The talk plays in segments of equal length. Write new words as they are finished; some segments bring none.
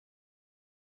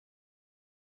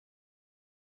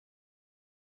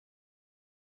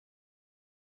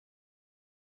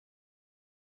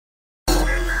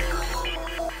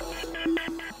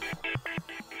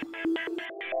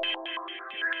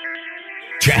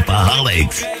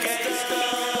Trap-A-Holics.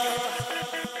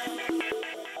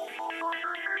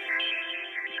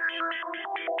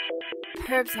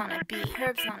 Purps on a beat,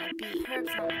 Purps on a beat,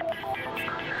 Purps on a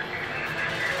beat.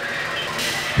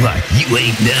 What, you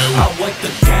ain't know? I wake the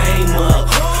game up,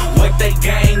 wake they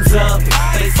games up.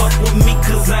 They fuck with me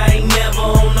cause I ain't never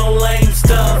on no lame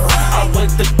stuff. I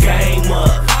wake the game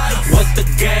up, wake the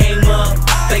game up.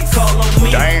 They call on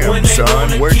me. Damn, when they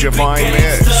son, where'd you find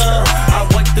this? I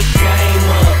wake the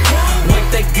game up, wake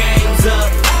they games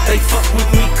up. They fuck with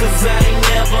me cause I ain't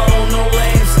never on no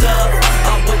lame stuff.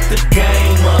 I wake the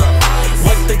game up,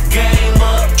 wake the game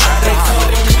up. They call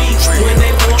on me when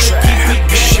they wanna keep me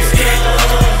gangsta.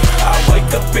 I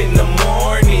wake up in the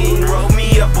morning, roll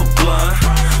me up a blunt,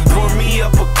 pour me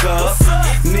up a cup.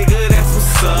 Nigga, that's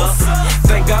what's up.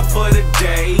 Thank God for the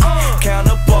day, count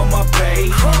up all my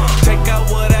pay. Take out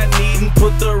what I need and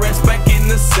put the rest back in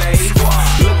the safe.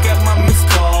 Look at my missed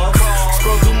calls,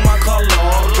 scroll through my call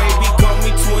log. Baby, call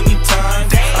me 20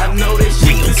 times, I know that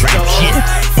shit is trap shit.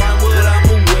 Find what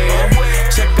I'ma wear,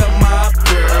 check out my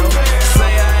girl.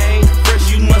 Say I ain't fresh,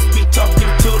 you must be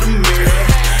talking to the mirror.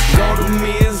 Go to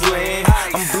Men's Land,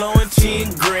 I'm blowing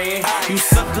 10 grand. You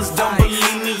suckers don't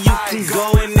believe me, you can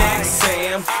go and ask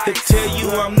Sam. They tell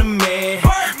you I'm the man.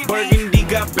 Burgandy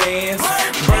got bands,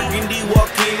 Burgandy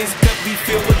walk in, his cup be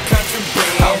filled with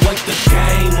contraband. I wake the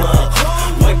game up,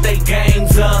 wake they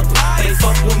games up. They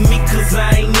fuck with me cause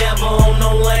I ain't never on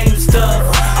no lame stuff.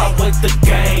 I wake the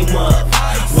game up,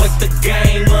 wake the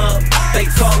game up. They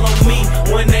call on me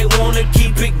when they wanna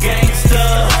keep it gangsta.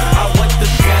 I wake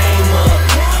the game up,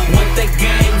 wake they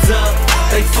games up.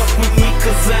 They fuck with me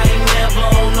cause I ain't never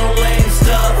on no lame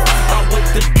stuff. I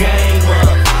wake the game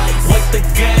up, wake the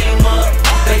game up.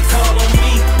 They call on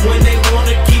me when they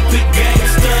wanna keep it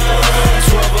gangsta.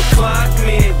 12 o'clock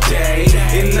midday,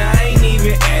 and I ain't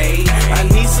even A. I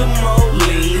need some more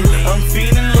lean, I'm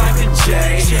feeling like a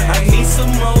J. I need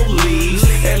some more leaves,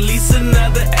 at least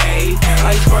another A.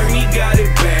 IceBurgandy got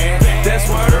it bad, that's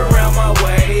word around my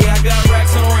way. I got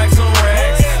racks on racks on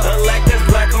racks, a lack that's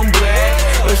black on black.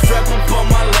 A strap up on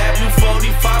my lap, you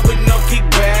 45 with no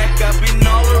kickback. I've been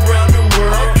all around the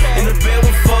world, in the bed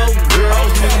with 4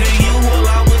 girls. New to you while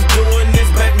I was doing this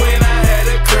back when I had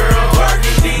a girl.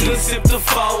 Burgandy, sip the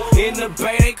 4, in the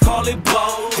bay they call it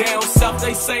blow. Down south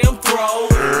they say I'm throw.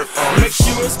 Make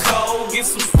sure it's cold, get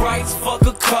some Sprites, fuck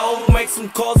a cold. Make some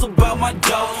calls about my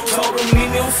dough, told them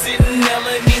leave me on sitting